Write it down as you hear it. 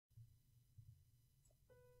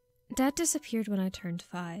Dad disappeared when I turned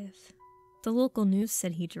 5. The local news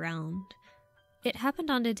said he drowned. It happened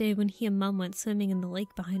on a day when he and Mum went swimming in the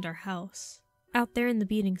lake behind our house. Out there in the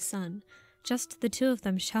beating sun, just the two of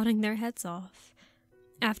them shouting their heads off.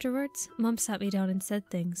 Afterwards, Mum sat me down and said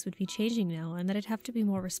things would be changing now and that I'd have to be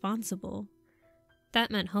more responsible. That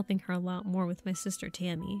meant helping her a lot more with my sister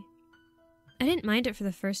Tammy. I didn't mind it for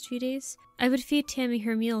the first few days. I would feed Tammy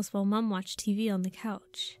her meals while Mum watched TV on the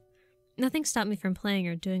couch. Nothing stopped me from playing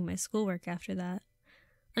or doing my schoolwork after that.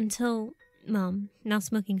 Until Mum, now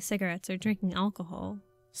smoking cigarettes or drinking alcohol,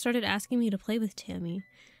 started asking me to play with Tammy,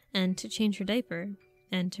 and to change her diaper,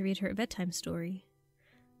 and to read her a bedtime story.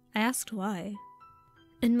 I asked why.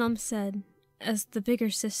 And Mum said, as the bigger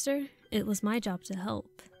sister, it was my job to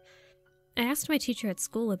help. I asked my teacher at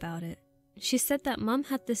school about it. She said that Mum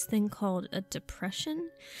had this thing called a depression,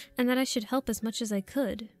 and that I should help as much as I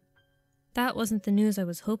could. That wasn't the news I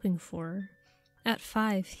was hoping for. At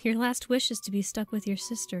 5, your last wish is to be stuck with your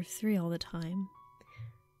sister of 3 all the time.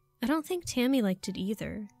 I don't think Tammy liked it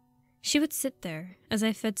either. She would sit there, as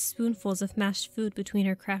I fed spoonfuls of mashed food between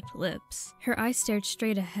her cracked lips. Her eyes stared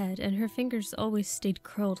straight ahead, and her fingers always stayed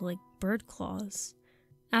curled like bird claws.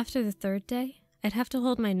 After the 3rd day, I'd have to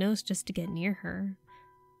hold my nose just to get near her.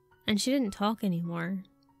 And she didn't talk anymore.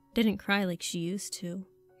 Didn't cry like she used to.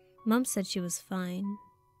 Mum said she was fine.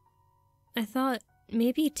 I thought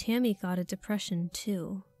maybe Tammy got a depression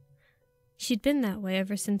too. She'd been that way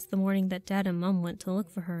ever since the morning that Dad and Mum went to look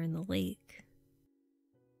for her in the lake.